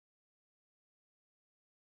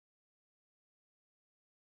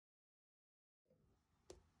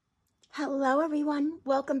Hello everyone,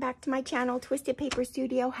 welcome back to my channel, Twisted Paper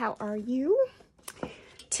Studio. How are you?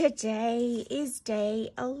 Today is day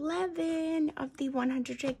 11 of the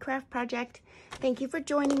 100 Day Craft Project. Thank you for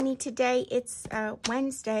joining me today. It's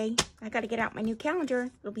Wednesday. I got to get out my new calendar.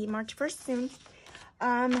 It'll be March 1st soon.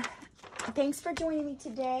 Thanks for joining me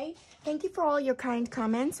today. Thank you for all your kind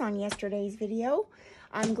comments on yesterday's video.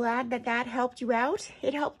 I'm glad that that helped you out.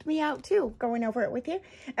 It helped me out too, going over it with you.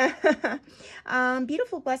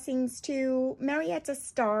 Beautiful blessings to Marietta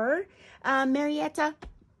Star. Marietta,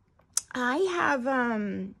 I have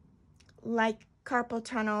like carpal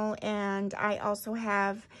tunnel, and I also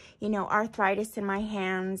have, arthritis in my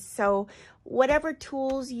hands. So whatever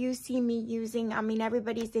tools you see me using, I mean,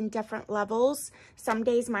 everybody's in different levels. Some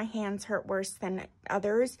days my hands hurt worse than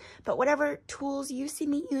others, but whatever tools you see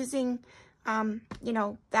me using,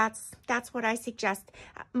 that's what I suggest.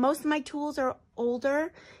 Most of my tools are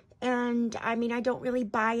older, and I mean, I don't really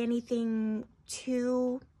buy anything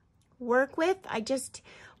to work with. I just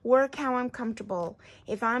work how I'm comfortable.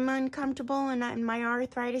 If I'm uncomfortable and my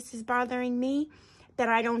arthritis is bothering me, then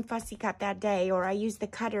I don't fussy cut that day, or I use the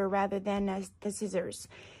cutter rather than the scissors.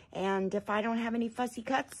 And if I don't have any fussy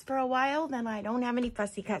cuts for a while, then I don't have any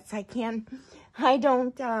fussy cuts. I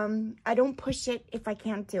don't push it if I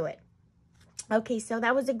can't do it. Okay, so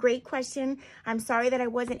that was a great question. I'm sorry that I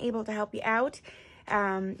wasn't able to help you out.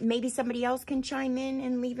 Maybe somebody else can chime in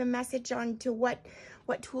and leave a message on to what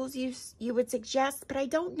tools you would suggest, but I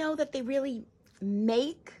don't know that they really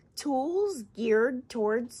make tools geared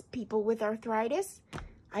towards people with arthritis.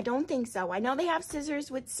 I don't think so. I know they have scissors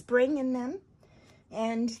with spring in them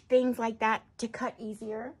and things like that to cut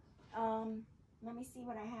easier. Let me see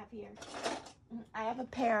what I have here. I have a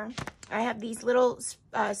pair. I have these little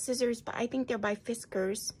scissors, but I think they're by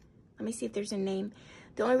Fiskars. Let me see if there's a name.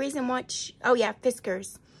 The only reason oh yeah,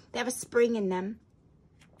 Fiskars. They have a spring in them.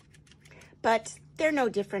 But they're no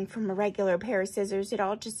different from a regular pair of scissors. It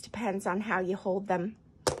all just depends on how you hold them.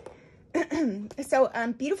 So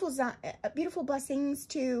beautiful blessings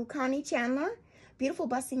to Connie Chandler. Beautiful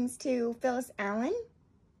blessings to Phyllis Allen.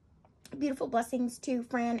 Beautiful blessings to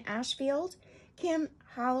Fran Ashfield, Kim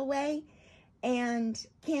Holloway, and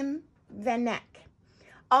Kim Vanek.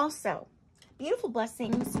 Also, beautiful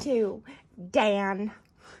blessings to Dan.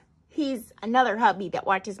 He's another hubby that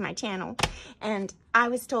watches my channel, and I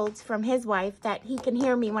was told from his wife that he can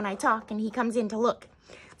hear me when I talk, and he comes in to look.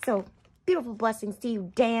 So, beautiful blessings to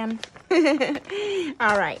you, Dan.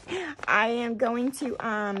 All right, I am going to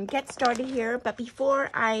get started here, but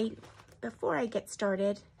before I get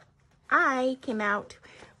started, I came out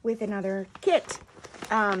with another kit.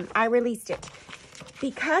 I released it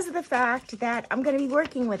because of the fact that I'm going to be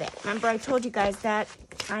working with it. Remember, I told you guys that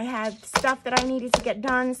I had stuff that I needed to get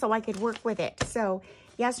done so I could work with it. So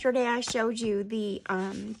yesterday I showed you the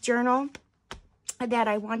journal that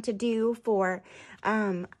I want to do for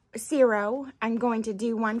Ciro. I'm going to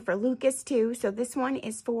do one for Lucas too. So this one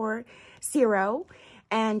is for Ciro,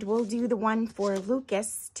 and we'll do the one for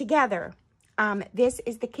Lucas together. This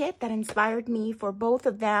is the kit that inspired me for both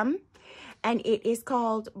of them, and it is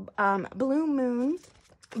called Blue Moon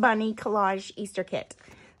Bunny Collage Easter Kit.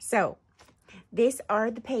 So these are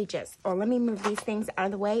the pages. Oh, let me move these things out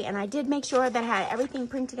of the way, and I did make sure that I had everything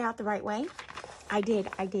printed out the right way. I did.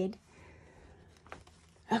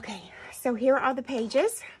 Okay, so here are the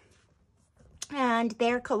pages, and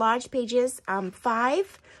they're collage pages,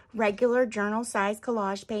 5 regular journal size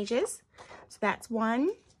collage pages. So that's 1,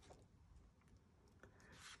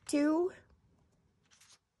 2,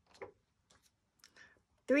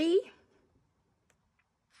 3,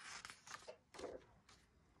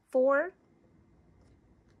 4,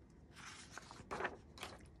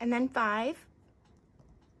 and then 5.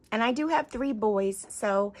 And I do have 3 boys,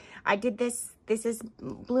 so I did this. This is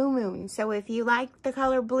Blue Moon. So if you like the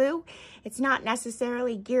color blue, it's not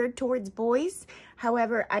necessarily geared towards boys.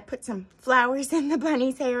 However, I put some flowers in the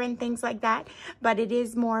bunny's hair and things like that, but it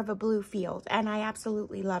is more of a blue field, and I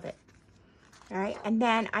absolutely love it. All right, and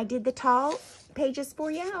then I did the tall pages for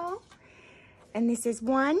you all. And this is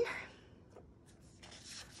 1,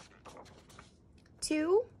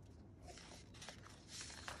 2,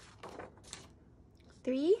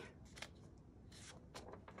 3,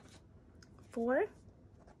 4,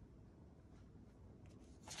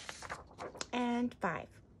 and 5.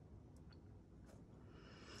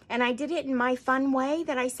 And I did it in my fun way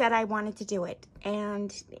that I said I wanted to do it.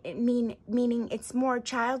 And meaning it's more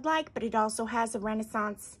childlike, but it also has a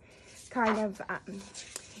Renaissance kind of,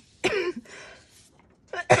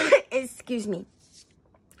 excuse me.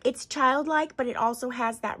 It's childlike, but it also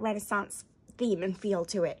has that Renaissance theme and feel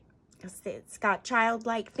to it. It's got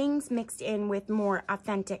childlike things mixed in with more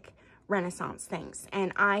authentic Renaissance things.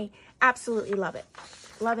 And I absolutely love it.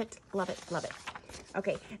 Love it, love it, love it.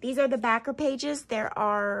 Okay, these are the backer pages. There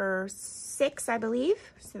are 6, I believe.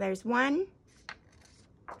 So there's 1.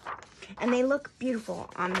 And they look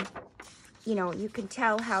beautiful on, you know, you can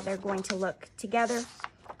tell how they're going to look together.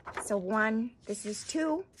 So 1, this is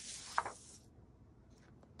 2.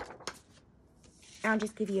 I'll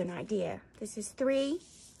just give you an idea. This is 3.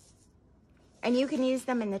 And you can use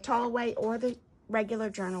them in the tall way or the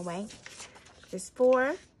regular journal way. This is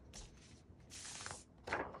 4.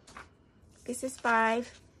 This is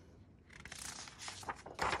 5.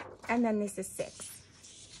 And then this is 6.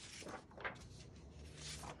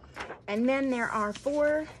 And then there are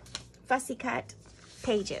 4 fussy cut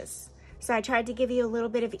pages. So I tried to give you a little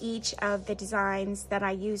bit of each of the designs that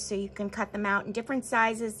I use so you can cut them out in different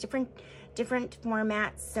sizes, different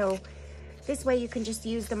formats. So this way you can just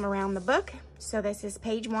use them around the book. So this is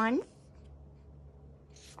page 1,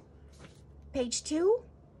 page 2,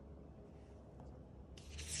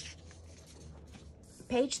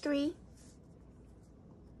 page 3,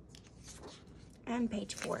 and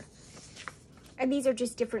page 4. And these are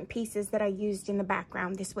just different pieces that I used in the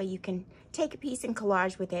background. This way you can take a piece and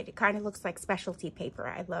collage with it. It kind of looks like specialty paper.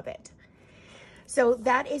 I love it. So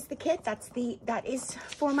that is the kit. That is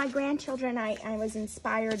for my grandchildren. I was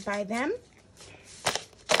inspired by them.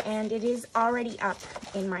 And it is already up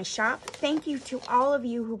in my shop. Thank you to all of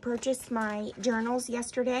you who purchased my journals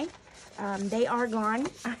yesterday. They are gone.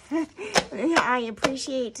 I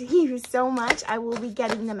appreciate you so much. I will be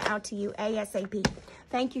getting them out to you ASAP.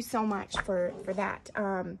 Thank you so much for that.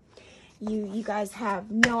 You guys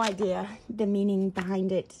have no idea the meaning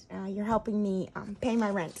behind it. You're helping me pay my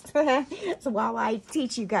rent so while I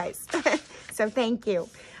teach you guys. So thank you.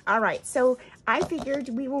 All right, so I figured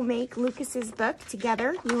we will make Lucas's book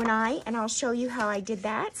together, you and I'll show you how I did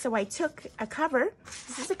that. So I took a cover.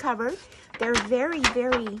 This is a cover. They're very,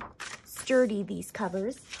 very sturdy, these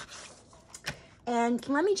covers. And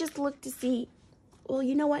let me just look to see, well,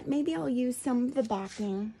 you know what? Maybe I'll use some of the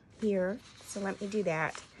backing here. So let me do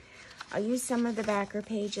that. I'll use some of the backer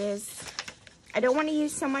pages. I don't want to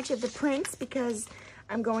use so much of the prints because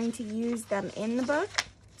I'm going to use them in the book.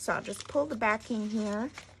 So I'll just pull the backing here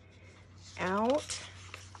out.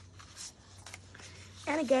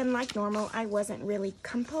 And again, like normal, I wasn't really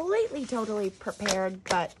completely, totally prepared,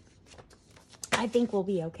 but I think we'll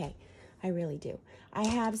be okay. I really do. I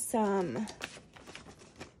have some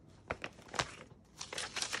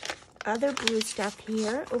other blue stuff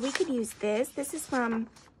here. Oh, we could use this. This is from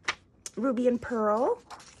Ruby and Pearl.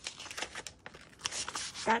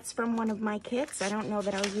 That's from one of my kits. I don't know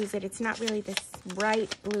that I'll use it. It's not really this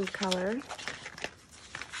bright blue color.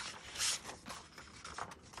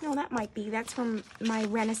 No, that might be. That's from my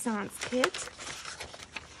Renaissance kit.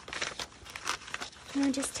 And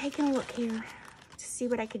I'm just taking a look here to see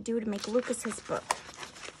what I could do to make Lucas's book.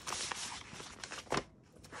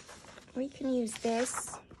 We can use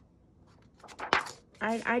this.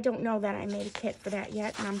 I don't know that I made a kit for that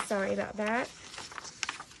yet, and I'm sorry about that.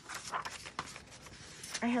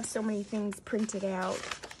 I have so many things printed out.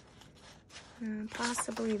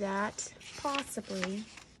 Possibly that. Possibly.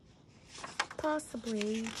 Let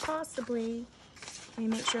me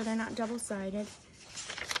make sure they're not double-sided.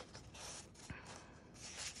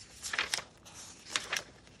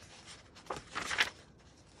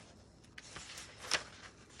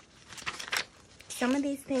 Some of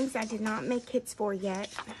these things I did not make kits for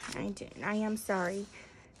yet. I am sorry.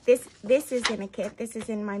 This is in a kit. This is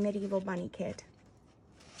in my Medieval Bunny kit.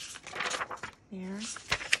 There.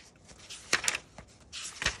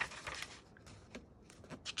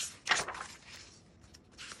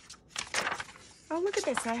 Oh, look at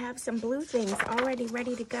this. I have some blue things already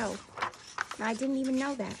ready to go. I didn't even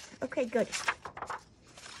know that. Okay, good.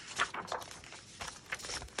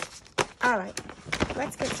 All right,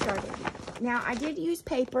 let's get started. Now, I did use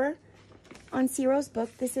paper on Ciro's book.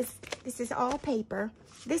 This is all paper.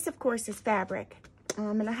 This, of course, is fabric.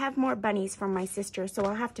 And I have more bunnies from my sister, so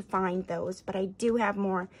I'll have to find those. But I do have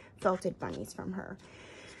more felted bunnies from her.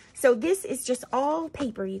 So this is just all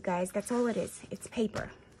paper, you guys. That's all it is. It's paper.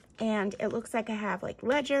 And it looks like I have like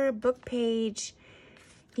ledger, book page,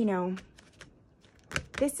 you know.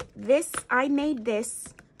 I made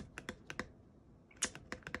this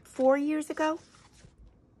 4 years ago.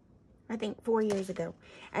 I think 4 years ago.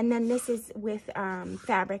 And then this is with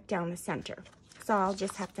fabric down the center. So I'll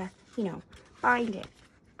just have to, you know, bind it.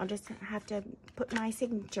 I'll just have to put my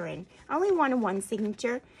signature in. I only wanted one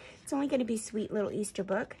signature. It's only going to be sweet little Easter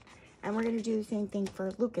book. And we're going to do the same thing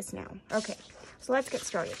for Lucas now. Okay, so let's get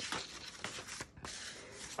started.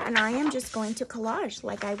 And I am just going to collage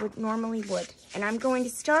like I would normally would. And I'm going to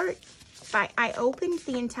start I opened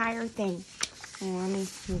the entire thing. Oh, let me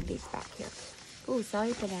move these back here. Oh,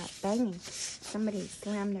 sorry for that banging. Somebody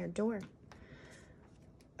slammed their door.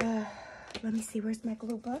 Let me see, where's my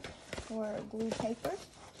glue book or glue paper?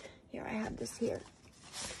 Here, I have this here.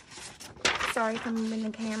 Sorry if I'm moving the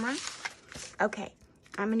camera. Okay,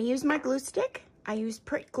 I'm gonna use my glue stick. I use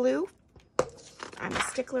Pritt glue. I'm a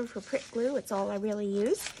stickler for Pritt glue. It's all I really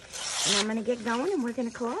use. And I'm gonna get going and we're gonna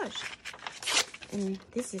collage. And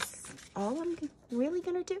this is all I'm really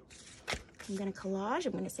gonna do. I'm gonna collage.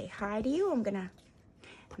 I'm gonna say hi to you. And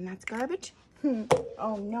that's garbage.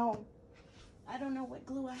 Oh no. I don't know what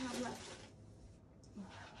glue I have left.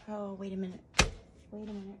 Oh, wait a minute. Wait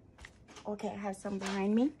a minute. Okay, I have some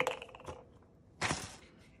behind me.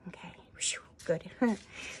 Okay, good.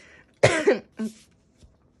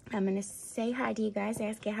 I'm gonna say hi to you guys,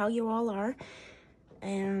 ask you how you all are.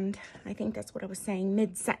 And I think that's what I was saying,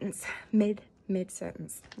 mid-sentence.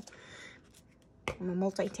 Mid-sentence. I'm a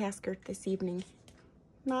multitasker this evening.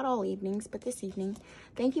 Not all evenings, but this evening.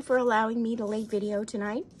 Thank you for allowing me to late video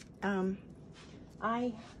tonight.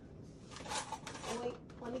 Wait,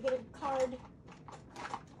 let me get a card.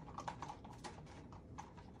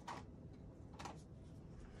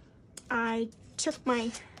 I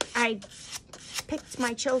picked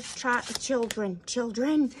my children.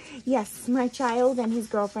 Yes, my child and his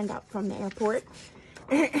girlfriend up from the airport.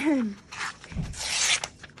 Oh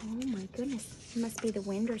my goodness, it must be the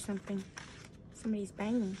wind or something. Somebody's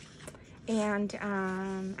banging. And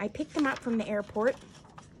I picked them up from the airport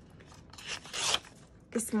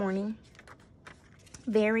this morning,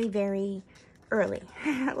 very, very early.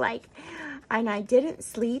 And I didn't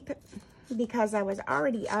sleep because I was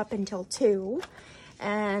already up until 2.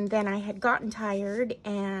 And then I had gotten tired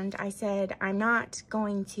and I said, I'm not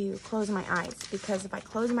going to close my eyes, because if I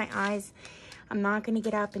close my eyes, I'm not going to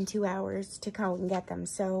get up in 2 hours to go and get them.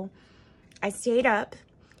 So I stayed up,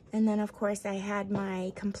 and then of course I had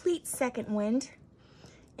my complete second wind,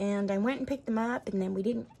 and I went and picked them up, and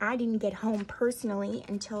then I didn't get home personally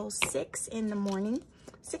until 6 in the morning,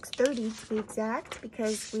 6:30 to be exact,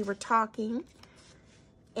 because we were talking.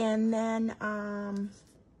 And then I'll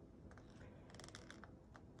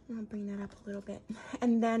bring that up a little bit.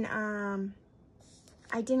 And then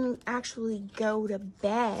I didn't actually go to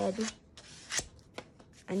bed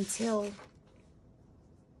until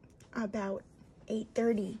about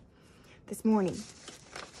 8:30 this morning,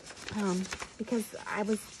 because I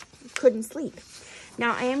couldn't sleep.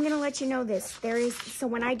 Now I am going to let you know this. So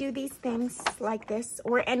when I do these things like this,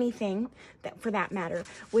 or anything that for that matter,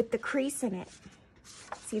 with the crease in it,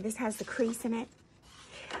 see, this has the crease in it.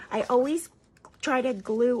 I always try to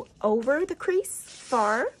glue over the crease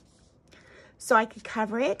far so I could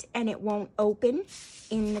cover it and it won't open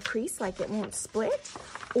in the crease, like it won't split.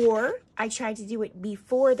 Or I try to do it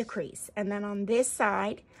before the crease, and then on this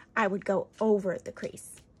side I would go over the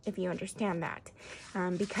crease, if you understand that.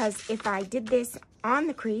 Because if I did this on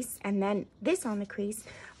the crease and then this on the crease,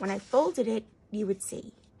 when I folded it, you would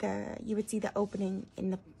see the opening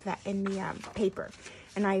in the paper,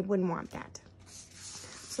 and I wouldn't want that.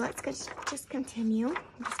 So let's just continue.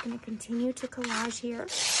 I'm just going to continue to collage here.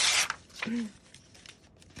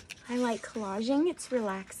 I like collaging. It's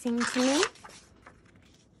relaxing to me,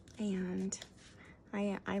 and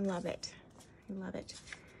I love it. I love it.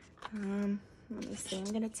 Let me see. I'm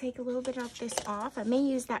going to take a little bit of this off. I may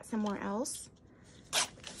use that somewhere else.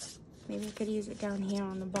 Maybe I could use it down here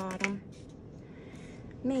on the bottom.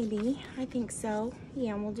 Maybe. I think so.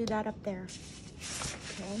 Yeah, and we'll do that up there.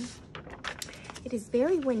 Okay. It is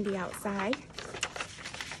very windy outside.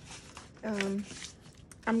 I'm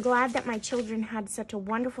glad that my children had such a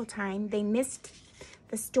wonderful time. They missed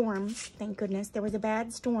the storm, thank goodness. There was a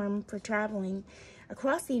bad storm for traveling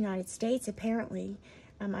across the United States, apparently.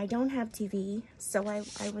 I don't have TV, so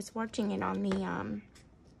I was watching it on the, what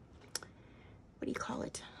do you call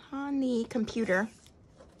it? On the computer.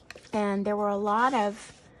 And there were a lot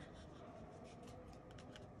of,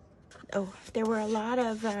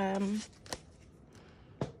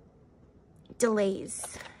 delays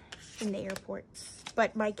in the airports.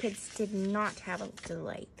 But my kids did not have a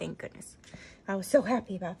delay, thank goodness. I was so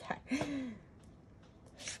happy about that.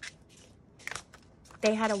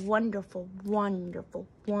 They had a wonderful, wonderful,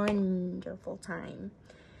 wonderful time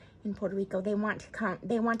in Puerto Rico. They want to come.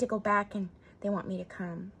 They want to go back, and they want me to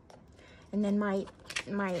come. And then my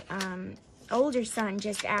older son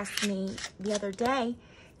just asked me the other day.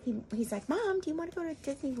 He's like, Mom, do you want to go to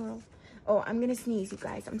Disney World? Oh, I'm gonna sneeze, you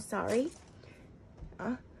guys. I'm sorry.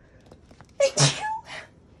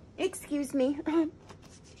 Excuse me.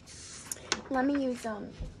 Let me use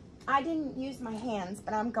I didn't use my hands,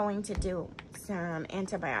 but I'm going to do some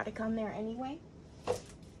antibiotic on there anyway.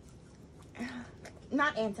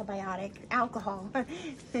 Not antibiotic, alcohol.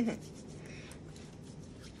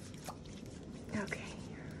 Okay.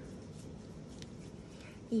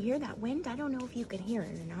 You hear that wind? I don't know if you can hear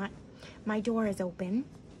it or not. My door is open.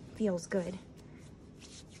 Feels good.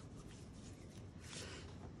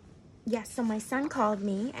 Yes, so my son called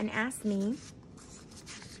me and asked me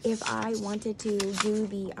if I wanted to do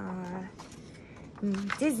the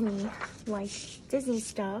Disney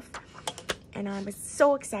stuff. And I was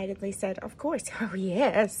so excitedly said, of course. Oh,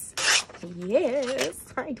 yes. Yes.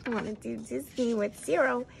 I don't want to do Disney with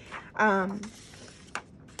Zero and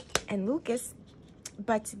Lucas.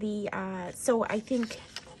 But so I think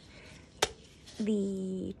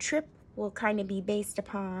the trip will kind of be based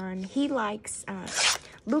upon,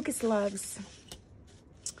 Lucas loves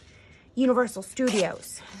Universal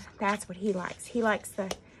Studios. That's what he likes. He likes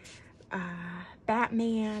the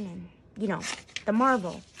Batman and, you know, the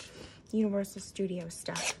Marvel Universal Studios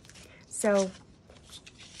stuff. So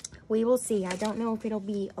we will see. I don't know if it'll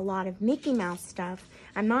be a lot of Mickey Mouse stuff.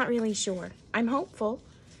 I'm not really sure. I'm hopeful.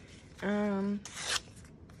 Let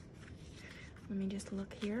me just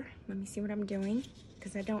look here. Let me see what I'm doing,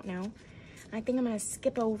 because I don't know. I think I'm going to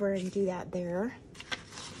skip over and do that there.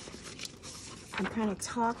 I'm kind of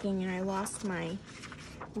talking and I lost my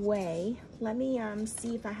way. Let me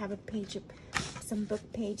see if I have a page, some book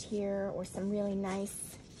page here, or some really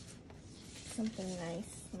nice, something nice.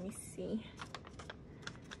 Let me see.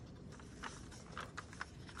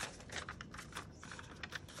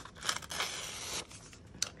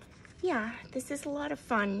 Yeah, this is a lot of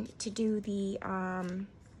fun to do the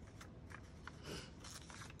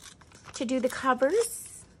covers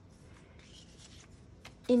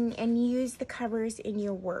and use the covers in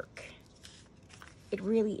your work. It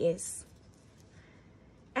really is.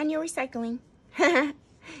 And you're recycling.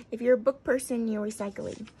 If you're a book person, you're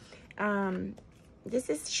recycling. This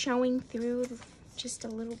is showing through just a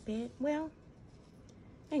little bit. Well,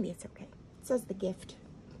 maybe it's okay. It says the gift.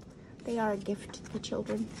 They are a gift to the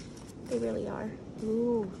children. They really are.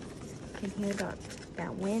 Ooh, I can hear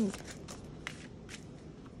that wind.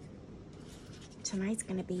 Tonight's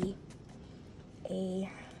gonna be a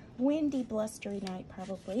windy, blustery night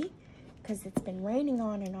probably, because it's been raining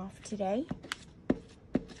on and off today.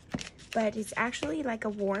 But it's actually like a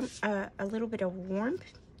warm, a little bit of warm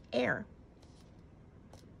air.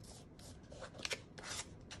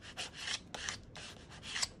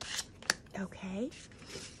 Okay,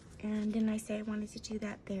 and then I say I wanted to do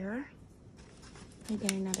that there. Let me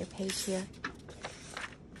get another page here.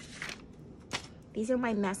 These are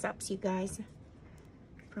my mess ups, you guys,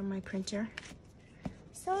 from my printer.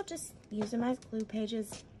 So I'll just use them as glue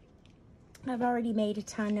pages. I've already made a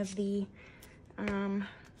ton of the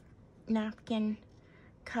napkin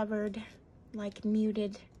covered, like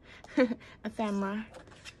muted ephemera.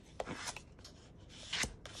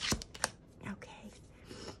 Okay.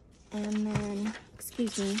 And then,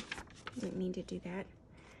 excuse me, I didn't mean to do that.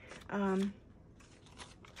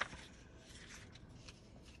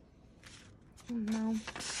 No.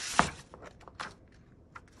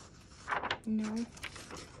 No.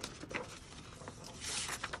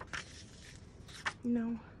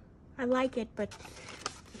 No. I like it, but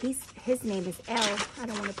his name is L. I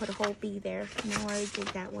don't want to put a whole B there. No, I already did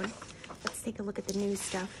that one. Let's take a look at the new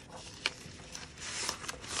stuff.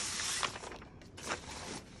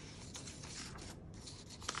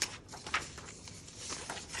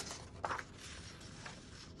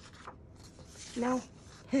 No.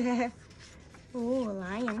 Oh, a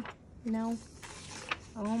lion. No.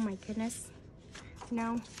 Oh my goodness.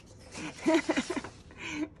 No.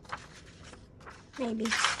 Maybe.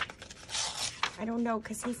 I don't know,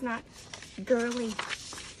 because he's not girly.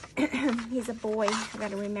 He's a boy. I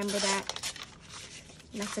gotta remember that.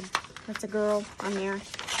 That's a girl on there.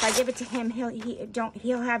 If I give it to him,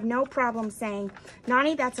 he'll have no problem saying,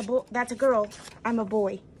 "Nani, that's a girl. I'm a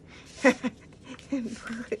boy."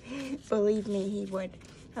 Believe me, he would.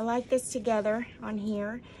 I like this together on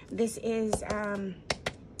here. This is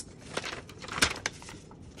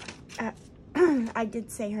I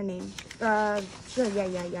did say her name. Yeah.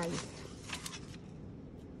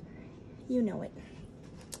 You know it.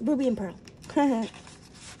 Ruby and Pearl.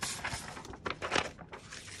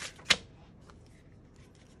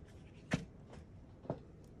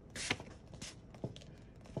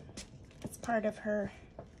 It's part of her.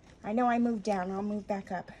 I know I moved down. I'll move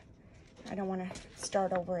back up. I don't want to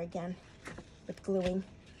start over again with gluing.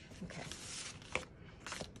 Okay.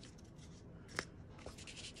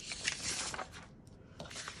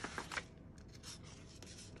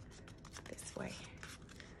 This way.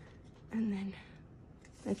 And then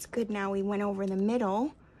That's good. Now we went over the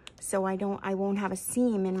middle, so I won't have a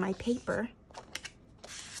seam in my paper.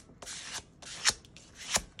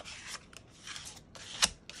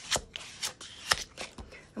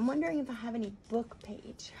 I'm wondering if I have any book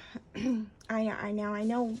page. I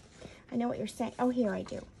know what you're saying. Oh, here I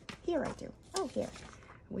do. Here I do. Oh, here.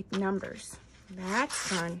 With numbers. That's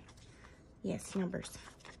fun. Yes, numbers.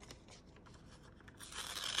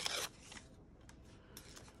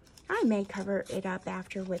 I may cover it up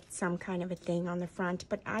after with some kind of a thing on the front,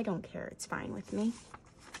 but I don't care. It's fine with me.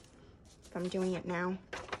 If I'm doing it now.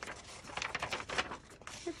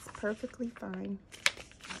 It's perfectly fine.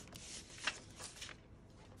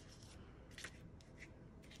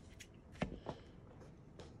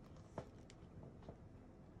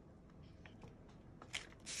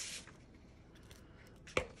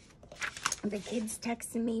 The kids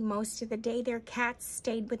texted me most of the day. Their cats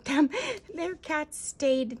stayed with them. Their cats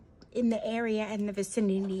stayed in the area and the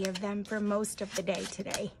vicinity of them for most of the day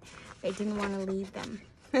today. They didn't want to leave them.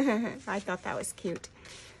 I thought that was cute.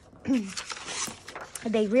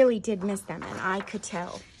 They really did miss them, and I could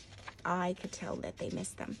tell. I could tell that they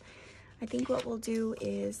missed them. I think what we'll do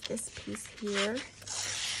is this piece here.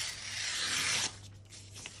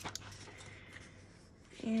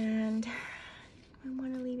 And I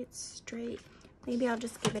want to leave it straight. Maybe I'll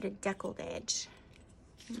just give it a deckled edge.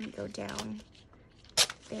 Let me go down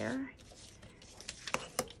there.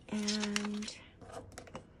 And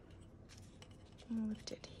I'll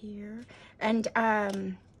lift it here. And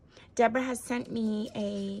Deborah has sent me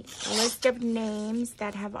a list of names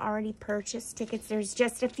that have already purchased tickets. There's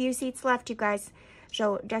just a few seats left, you guys.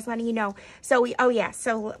 So just letting you know. So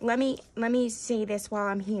so let me say this while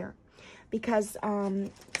I'm here. Because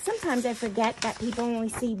sometimes I forget that people only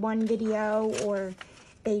see one video, or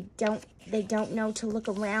they don't know to look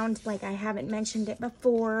around, like I haven't mentioned it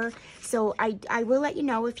before. So I will let you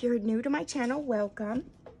know. If you're new to my channel, welcome.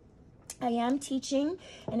 I am teaching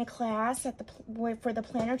in a class for the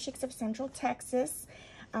Planner Chicks of Central Texas.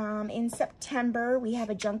 In September, we have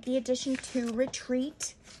a Junkie Edition 2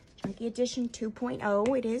 retreat. Junkie Edition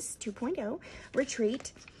 2.0, it is 2.0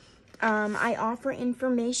 retreat. I offer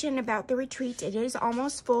information about the retreat. It is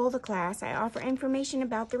almost full, the class. I offer information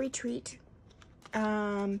about the retreat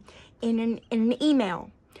in an email.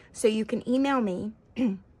 So you can email me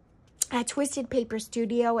at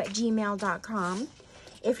twistedpaperstudio@gmail.com.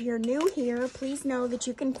 If you're new here, please know that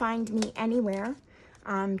you can find me anywhere.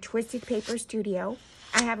 Twisted Paper Studio.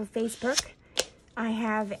 I have a Facebook. I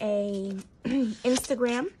have a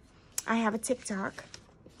Instagram. I have a TikTok.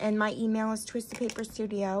 And my email is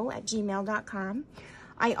twistedpaperstudio@gmail.com.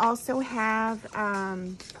 I also have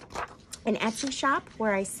an Etsy shop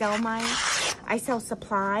where I sell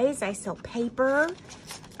supplies, I sell paper,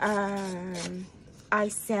 I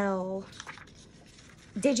sell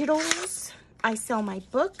digitals, I sell my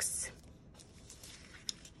books.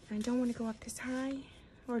 I don't want to go up this high,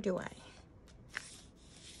 or do I?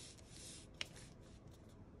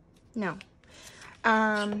 No.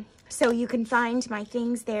 So you can find my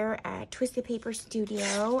things there at Twisted Paper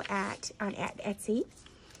Studio at Etsy.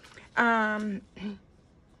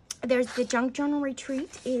 There's the Junk Journal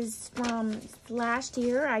Retreat is from last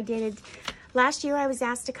year. Last year I was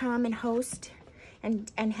asked to come and host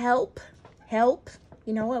and help.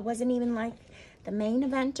 You know, it wasn't even like the main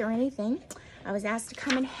event or anything. I was asked to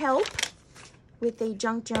come and help with the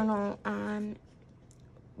Junk Journal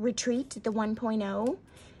retreat, the 1.0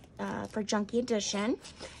 for Junkie Edition.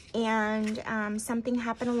 And something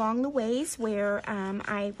happened along the ways where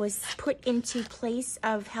I was put into place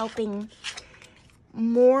of helping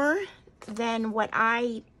more than what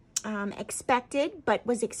I expected, but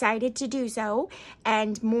was excited to do so,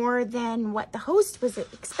 and more than what the host was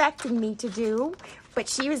expecting me to do, but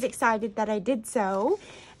she was excited that I did so.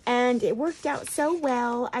 And it worked out so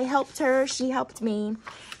well. I helped her, she helped me.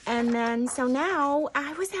 And then, so now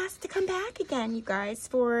I was asked to come back again, you guys,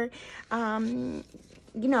 for,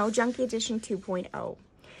 you know, Junkie Edition 2.0.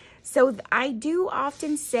 So I do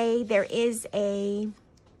often say there is a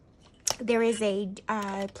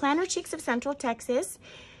Planner Chicks of Central Texas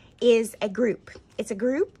is a group. It's a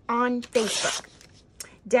group on Facebook.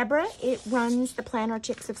 Deborah, it runs the Planner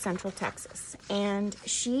Chicks of Central Texas. And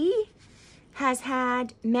she has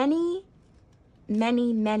had many,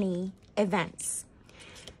 many, many events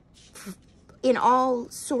in all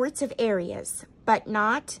sorts of areas, but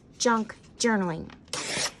not junk journaling.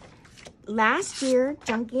 Last year,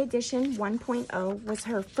 Junkie Edition 1.0 was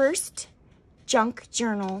her first junk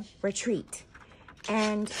journal retreat,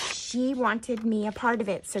 and she wanted me a part of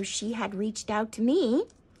it, so she had reached out to me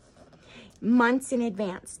months in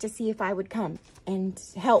advance to see if I would come and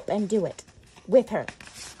help and do it. with her.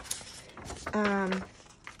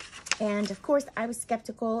 And of course, I was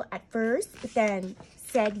skeptical at first, but then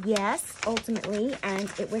said yes, ultimately,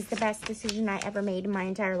 and it was the best decision I ever made in my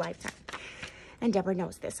entire lifetime. And Deborah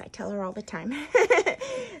knows this. I tell her all the time.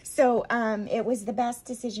 So, it was the best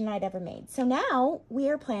decision I'd ever made. So now we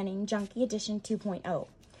are planning Junkie Edition 2.0.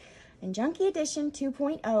 And Junkie Edition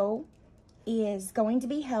 2.0 is going to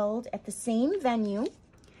be held at the same venue.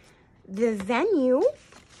 The venue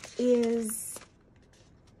is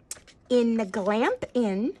in the Glamp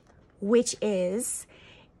Inn, which is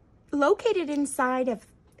located inside of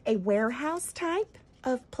a warehouse type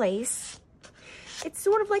of place. It's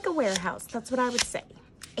sort of like a warehouse. That's what I would say.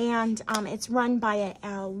 And it's run by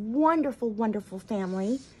a wonderful, wonderful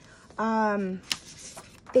family.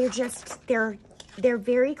 They're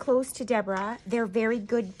very close to Deborah. They're very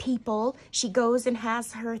good people. She goes and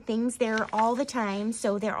has her things there all the time.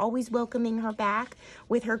 So they're always welcoming her back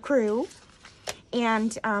with her crew.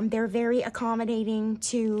 And they're very accommodating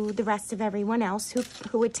to the rest of everyone else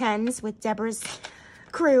who attends with Deborah's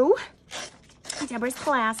crew, Deborah's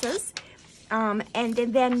classes. And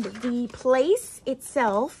then the place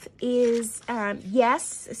itself is,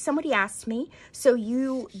 yes, somebody asked me, so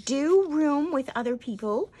you do room with other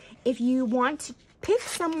people. If you want to pick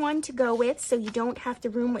someone to go with so you don't have to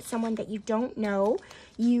room with someone that you don't know,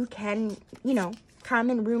 you can, you know, come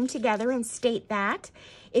and room together and state that.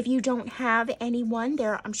 If you don't have anyone,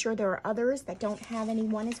 I'm sure there are others that don't have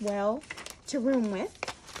anyone as well to room with.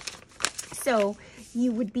 So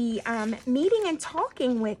you would be meeting and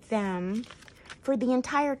talking with them for the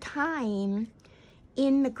entire time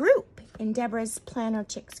in the group, in Deborah's Planner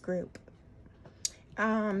Chicks group.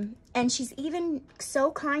 And she's even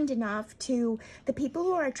so kind enough to the people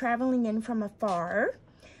who are traveling in from afar.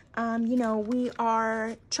 You know, we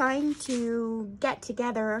are trying to get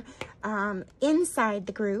together inside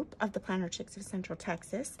the group of the Planner Chicks of Central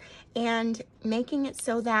Texas and making it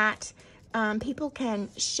so that people can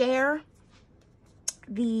share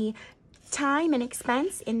the time and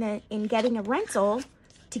expense in getting a rental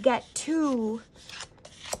to get to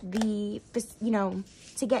the, you know,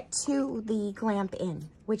 to get to the Glamp Inn,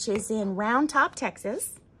 which is in Round Top,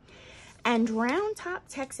 Texas. And Round Top,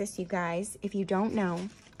 Texas, you guys, if you don't know,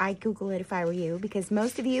 I'd Google it if I were you, because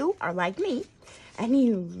most of you are like me and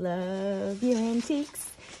you love your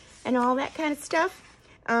antiques and all that kind of stuff.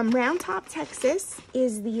 Round Top, Texas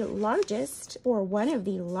is the largest, or one of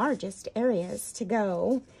the largest areas to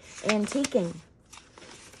go antiquing.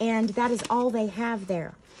 And that is all they have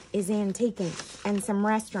there, is antiquing and some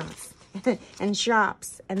restaurants and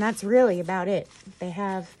shops. And that's really about it. They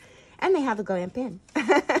have a Glamp Inn.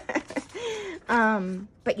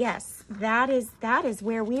 But yes, that is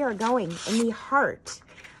where we are going, in the heart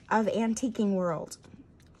of antiquing world,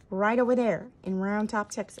 right over there in Round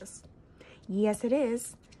Top, Texas. Yes, it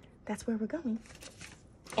is. That's where we're going.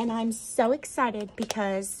 And I'm so excited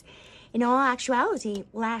because in all actuality,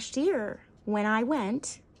 last year when I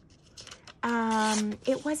went,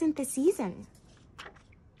 it wasn't the season.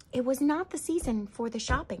 It was not the season for the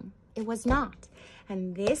shopping. It was not.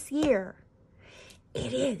 And this year,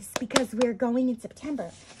 it is, because we're going in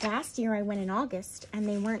September. Last year I went in August and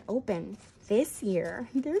they weren't open. This year,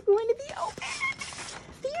 they're going to be open.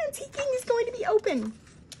 The antiquing is going to be open.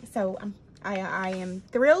 So I am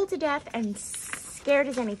thrilled to death and scared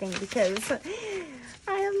as anything because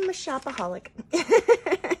I am a shopaholic.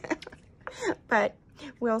 But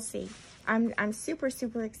we'll see. I'm super,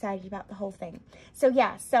 super excited about the whole thing. So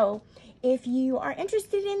yeah, so if you are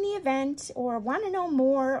interested in the event or want to know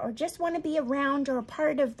more or just want to be around or a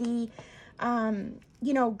part of the,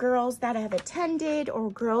 you know, girls that have attended or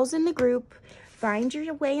girls in the group, find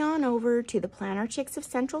your way on over to the Planner Chicks of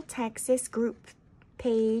Central Texas group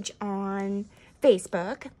page on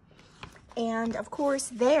Facebook. And of course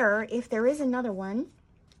there, if there is another one,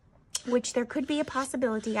 which there could be a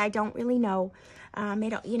possibility, I don't really know.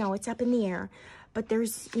 You know, it's up in the air, but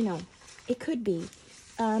there's, you know, it could be.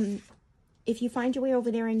 If you find your way over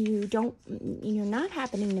there and you're not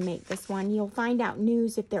happening to make this one, you'll find out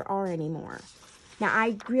news if there are any more. Now,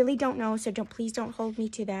 I really don't know, so please don't hold me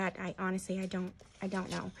to that. I honestly, I don't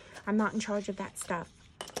know. I'm not in charge of that stuff.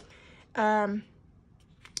 And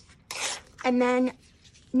then,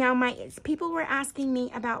 now people were asking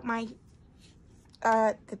me about my,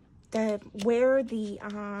 where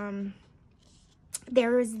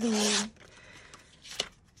there is the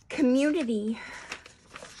community,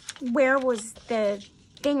 where was the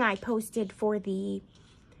thing I posted for the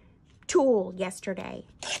tool yesterday.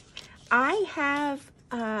 I have,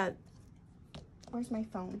 where's my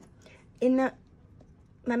phone? Let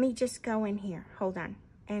me just go in here. Hold on.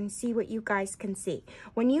 and see what you guys can see.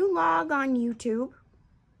 When you log on YouTube,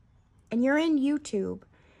 and you're in YouTube,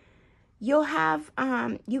 you'll have,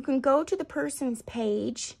 you can go to the person's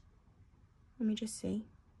page. Let me just see.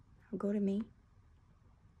 I'll go to me.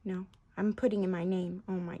 No, I'm putting in my name.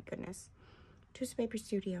 Oh my goodness. Twisted Paper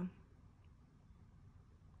Studio.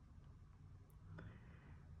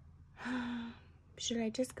 Should I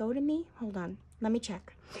just go to me? Hold on. Let me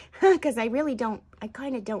check. Because I really don't, I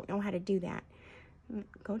kind of don't know how to do that.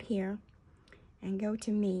 Go here and go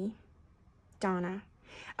to me, Donna.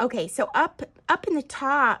 Okay, so up in the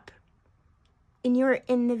top, in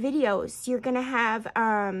the videos, you're gonna have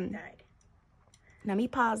let me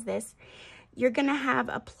pause this. You're gonna have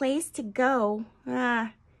a place to go.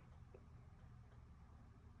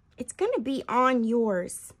 It's gonna be on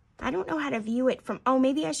yours. I don't know how to view it from, oh,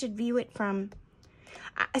 maybe I should view it from,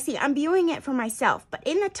 see, I'm viewing it for myself, but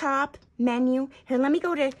in the top menu, here, let me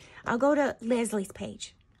go to, I'll go to Leslie's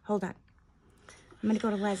page. Hold on. I'm gonna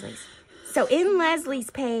go to Leslie's. So in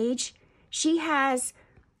Leslie's page, she has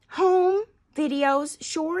home, videos,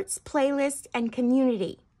 shorts, playlist, and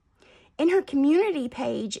community. In her community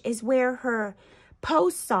page is where her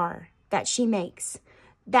posts are that she makes.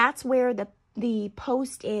 That's where the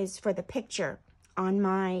post is for the picture on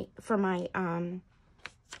my, for my, oh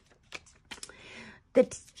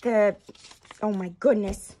my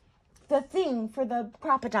goodness, the thing for the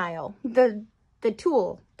crocodile, the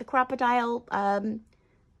tool, the crocodile,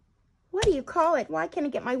 what do you call it? Why can't I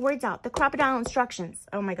get my words out? The crocodile instructions.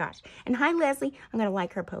 Oh my gosh. And hi, Leslie. I'm going to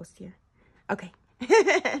like her post here. Okay.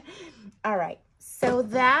 All right. So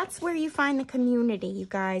that's where you find the community, you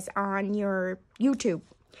guys, on your YouTube.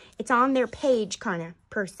 It's on their page, kind of,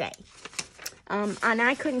 per se. And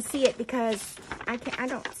I couldn't see it because I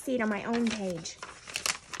don't see it on my own page.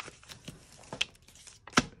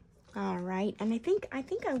 All right, and I think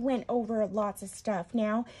I went over lots of stuff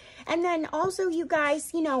now. And then also, you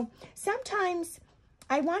guys, you know, sometimes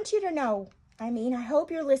I want you to know, I mean, I hope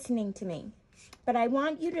you're listening to me, but I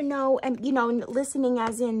want you to know, and you know, listening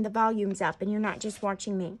as in the volume's up and you're not just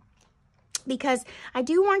watching me. Because I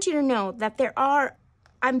do want you to know that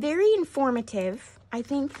I'm very informative. I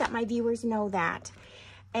think that my viewers know that.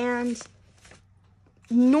 And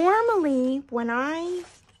normally when I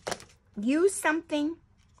use something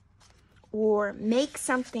or make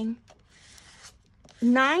something,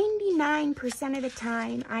 99% of the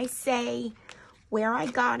time I say where I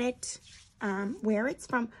got it, where it's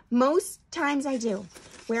from. Most times I do.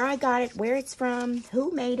 Where I got it, where it's from,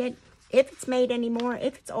 who made it, if it's made anymore,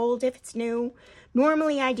 if it's old, if it's new.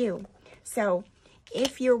 Normally I do. So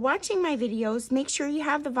if you're watching my videos, make sure you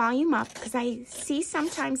have the volume up, because I see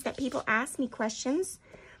sometimes that people ask me questions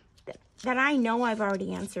that I know I've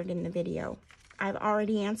already answered in the video. I've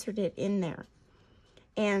already answered it in there.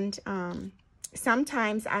 And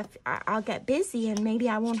sometimes I'll get busy and maybe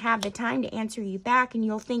I won't have the time to answer you back, and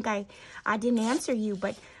you'll think I didn't answer you,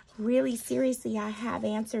 but really seriously I have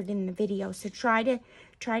answered in the video. So try to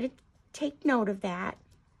take note of that.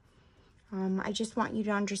 I just want you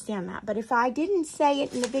to understand that. But if I didn't say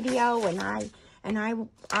it in the video, and I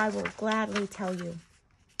will gladly tell you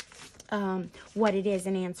what it is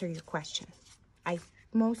and answer your question. I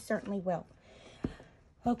most certainly will.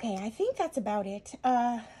 Okay, I think that's about it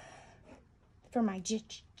for my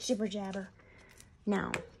jibber jabber.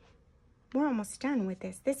 Now, we're almost done with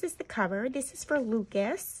this. This is the cover. This is for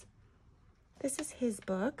Lucas. This is his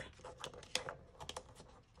book.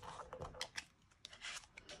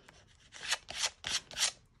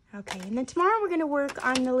 Okay, and then tomorrow we're going to work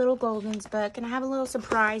on the Little Golden's book, and I have a little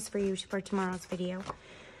surprise for you for tomorrow's video.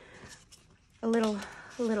 A little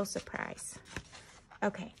surprise.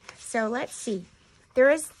 Okay, so let's see.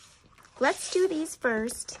 Let's do these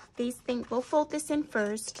first. These things, we'll fold this in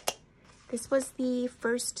first. This was the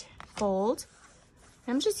first fold.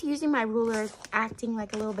 I'm just using my ruler, acting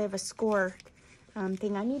like a little bit of a score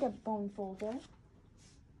thing. I need a bone folder.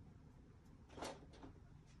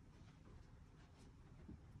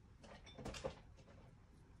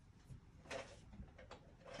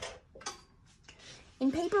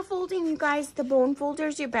 In paper folding, you guys, the bone folder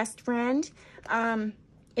is your best friend.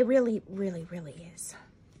 It really, really, really is.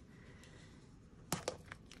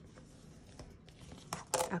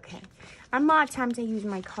 Okay. A lot of times I use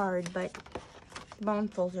my card, but the bone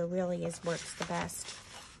folder really works the best.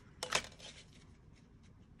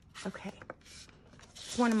 Okay.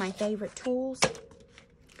 It's one of my favorite tools.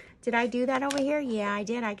 Did I do that over here? Yeah, I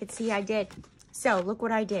did. I could see I did. So look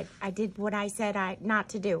what I did. I did what I said not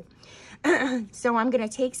to do. So I'm going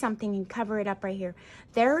to take something and cover it up right here.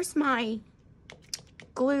 There's my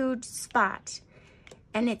glued spot.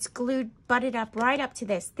 And it's glued, butted up right up to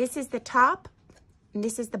this. This is the top and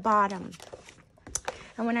this is the bottom.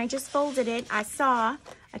 And when I just folded it, I saw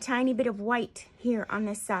a tiny bit of white here on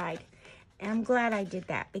this side. And I'm glad I did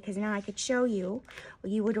that, because now I could show you.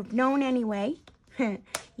 Well, you would have known anyway.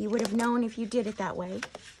 You would have known if you did it that way.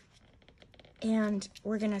 And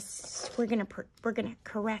we're gonna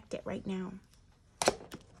correct it right now.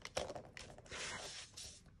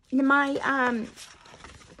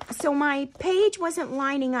 So my page wasn't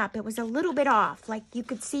lining up. It was a little bit off. Like you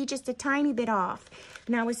could see just a tiny bit off.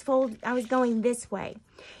 And I was going this way.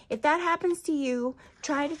 If that happens to you,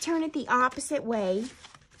 try to turn it the opposite way.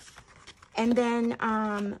 And then,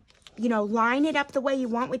 you know, line it up the way you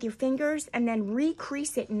want with your fingers. And then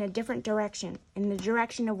recrease it in a different direction. In the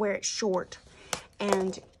direction of where it's short.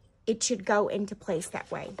 And it should go into place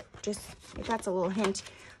that way. Just, that's a little hint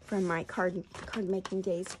from my card making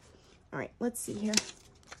days. All right, let's see here.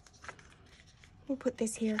 We'll put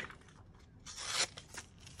this here.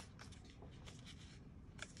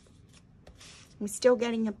 I'm still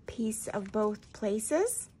getting a piece of both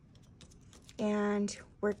places, and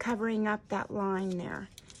we're covering up that line there.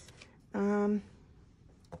 Hold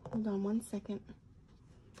on one second.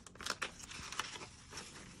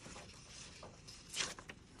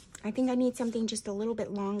 I think I need something just a little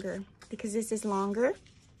bit longer, because this is longer.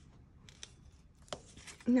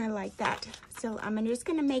 And I like that. So I'm just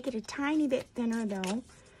going to make it a tiny bit thinner though.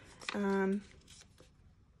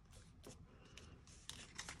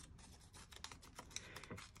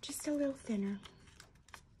 Just a little thinner.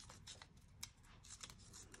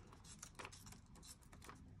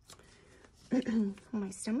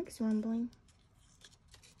 My stomach's rumbling.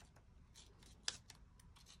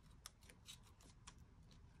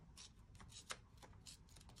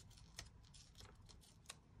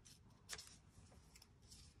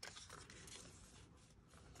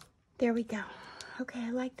 There we go. Okay, I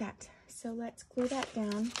like that. So let's glue that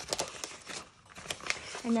down.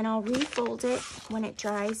 And then I'll refold it when it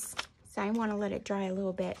dries. So I want to let it dry a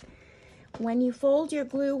little bit. When you fold your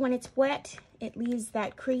glue, when it's wet, it leaves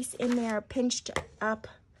that crease in there pinched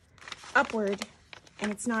upward,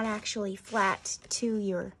 and it's not actually flat to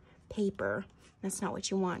your paper. That's not what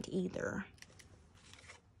you want either.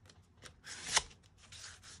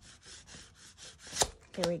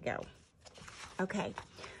 There we go. Okay.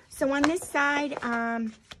 So on this side,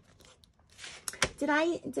 did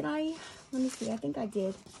I, let me see, I think I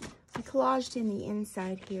did. I collaged in the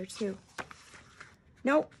inside here too.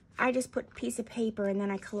 Nope, I just put a piece of paper and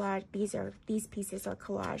then I collaged, these pieces are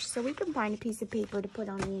collaged. So we can find a piece of paper to put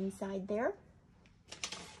on the inside there.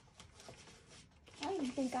 I even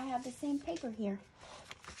think I have the same paper here.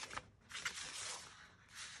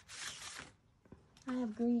 I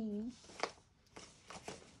have green.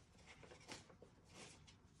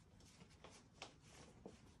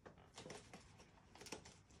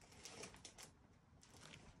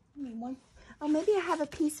 One. Oh, maybe I have a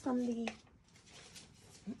piece from the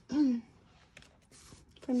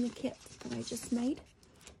kit that I just made.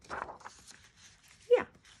 Yeah,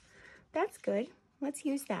 that's good. Let's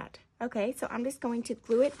use that. Okay, so I'm just going to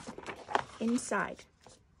glue it inside,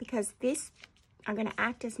 because these are going to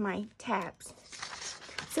act as my tabs.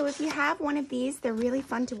 So if you have one of these, they're really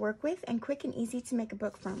fun to work with and quick and easy to make a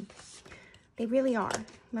book from. They really are.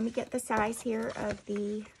 Let me get the size here of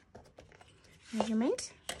the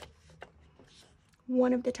measurement.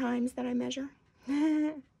 One of the times that I measure.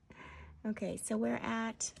 Okay, so we're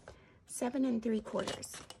at 7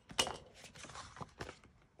 3/4.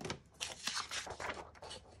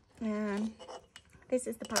 And this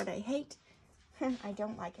is the part I hate. I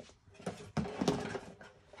don't like it.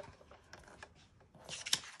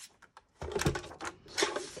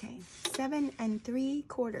 Okay, 7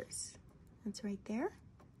 3/4. That's right there.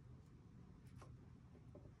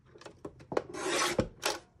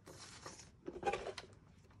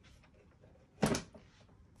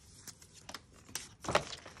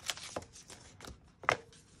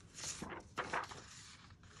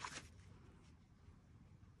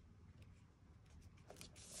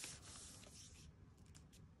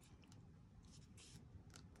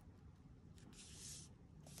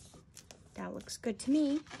 That looks good to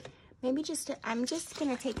me. Maybe I'm just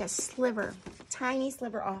gonna take a sliver, tiny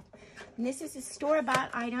sliver off. And this is a store-bought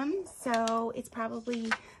item, so it's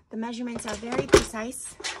probably, the measurements are very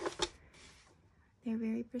precise. They're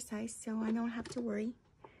very precise, so I don't have to worry.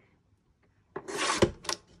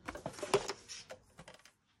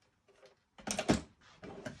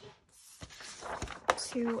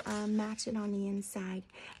 To match it on the inside.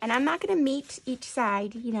 And I'm not gonna meet each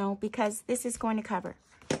side, you know, because this is going to cover.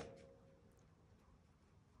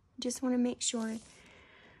 Just want to make sure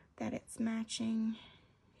that it's matching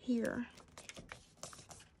here.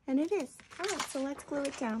 And it is. All right, so let's glue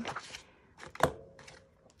it down.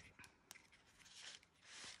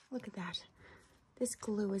 Look at that. This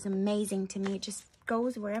glue is amazing to me. It just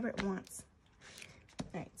goes wherever it wants.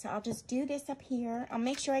 All right, so I'll just do this up here. I'll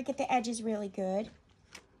make sure I get the edges really good.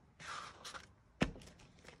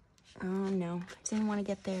 Oh, no. I didn't want to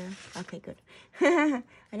get there. Okay, good. I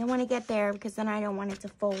don't want to get there because then I don't want it to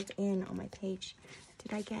fold in on my page.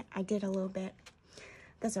 I did a little bit.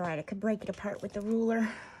 That's all right. I could break it apart with the ruler.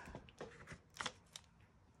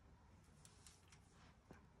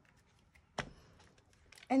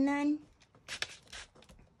 And then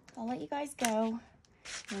I'll let you guys go,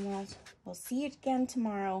 and we'll see you again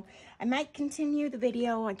tomorrow. I might continue the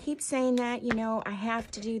video. I keep saying that, you know, I have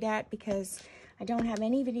to do that because I don't have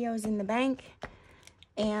any videos in the bank,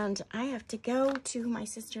 and I have to go to my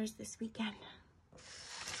sister's this weekend.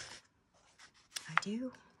 I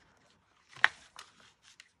do.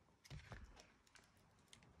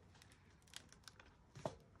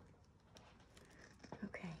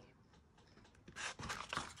 Okay.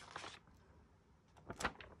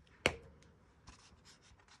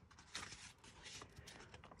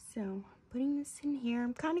 So, putting this in here,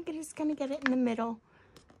 I'm kind of just going to get it in the middle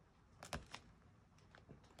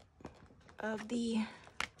of the,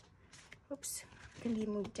 oops, going to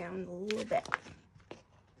be moved down a little bit.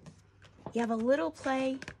 You have a little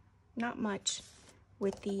play, not much,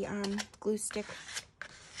 with the glue stick.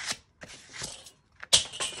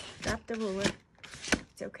 Drop the ruler,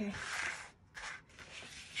 it's okay.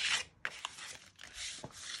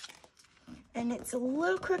 And it's a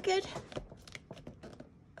little crooked.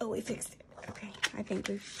 Oh, we fixed it. Okay, I think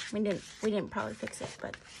we didn't probably fix it,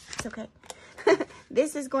 but it's okay.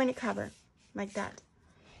 This is going to cover like that.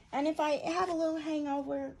 And if I have a little hangage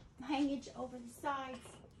over the sides,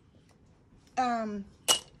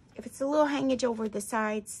 if it's a little hangage over the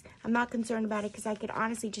sides, I'm not concerned about it because I could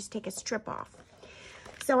honestly just take a strip off.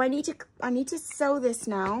 So I need to sew this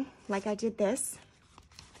now, like I did this.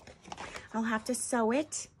 I'll have to sew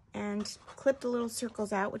it and clip the little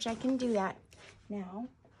circles out, which I can do that now.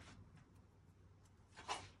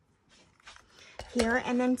 Here,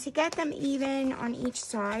 and then to get them even on each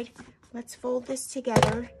side, let's fold this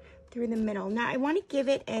together through the middle. Now I want to give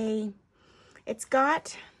it a, it's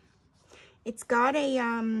got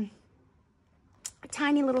a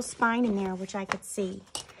tiny little spine in there, which I could see.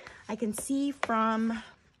 I can see from,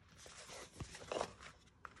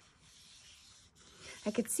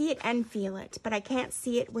 I could see it and feel it, but I can't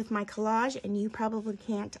see it with my collage, and you probably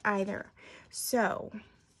can't either. So,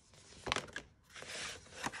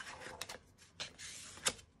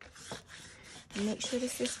 make sure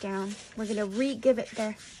this is down. We're gonna re-give it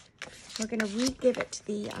the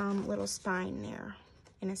little spine there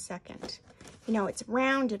in a second. You know, it's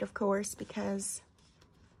rounded, of course, because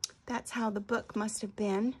that's how the book must have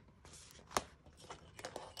been.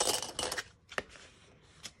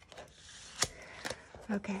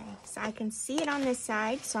 Okay, so I can see it on this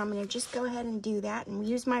side, so I'm gonna just go ahead and do that and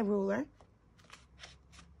use my ruler.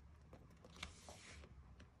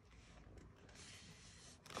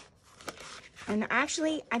 And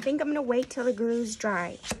actually, I think I'm going to wait till the glue is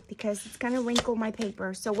dry because it's going to wrinkle my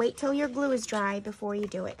paper. So wait till your glue is dry before you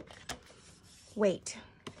do it. Wait.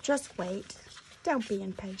 Just wait. Don't be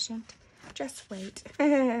impatient. Just wait.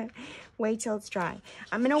 Wait till it's dry.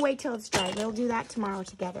 I'm going to wait till it's dry. We'll do that tomorrow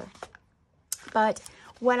together. But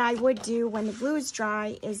what I would do when the glue is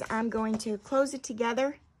dry is I'm going to close it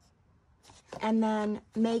together and then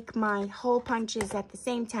make my hole punches at the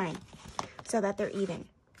same time so that they're even.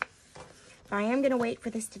 I am going to wait for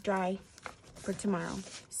this to dry for tomorrow.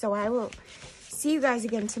 So I will see you guys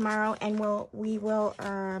again tomorrow, and we will,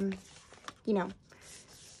 you know,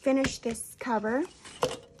 finish this cover.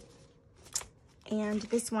 And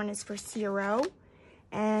this one is for Xero.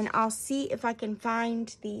 And I'll see if I can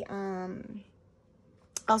find the,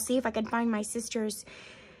 I'll see if I can find my sister's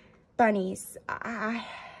bunnies.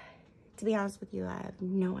 To be honest with you, I have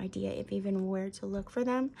no idea if even where to look for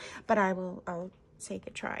them, but I'll take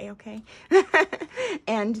a try, okay?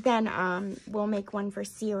 And then we'll make one for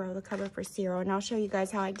Xero, the cover for Xero, and I'll show you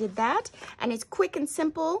guys how I did that. And it's quick and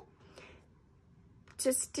simple.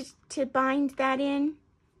 Just to bind that in,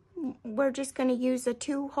 we're just going to use a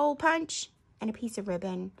 2-hole punch and a piece of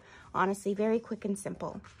ribbon. Honestly, very quick and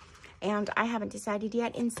simple. And I haven't decided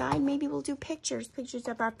yet. Inside, maybe we'll do pictures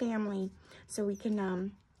of our family, so we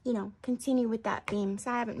can, you know, continue with that theme.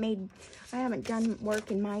 So I haven't done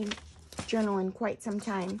work in my journal in quite some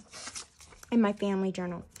time, in my family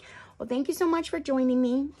journal. Well, thank you so much for joining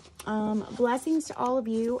me. Blessings to all of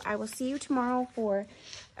you. I will see you tomorrow for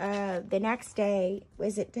the next day.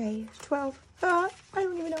 Is it day 12? I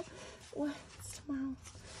don't even know. What's tomorrow?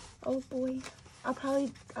 Oh boy. I'll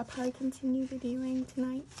probably continue the dealing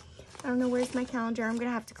tonight. I don't know, where's my calendar? I'm gonna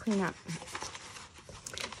have to clean up.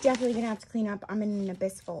 Definitely gonna have to clean up. I'm in an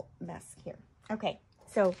abyssal mess here. Okay,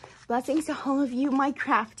 so blessings to all of you, my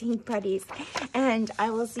crafting buddies. And I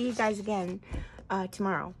will see you guys again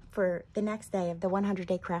tomorrow for the next day of the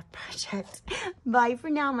 100-day craft project. Bye for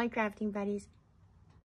now, my crafting buddies.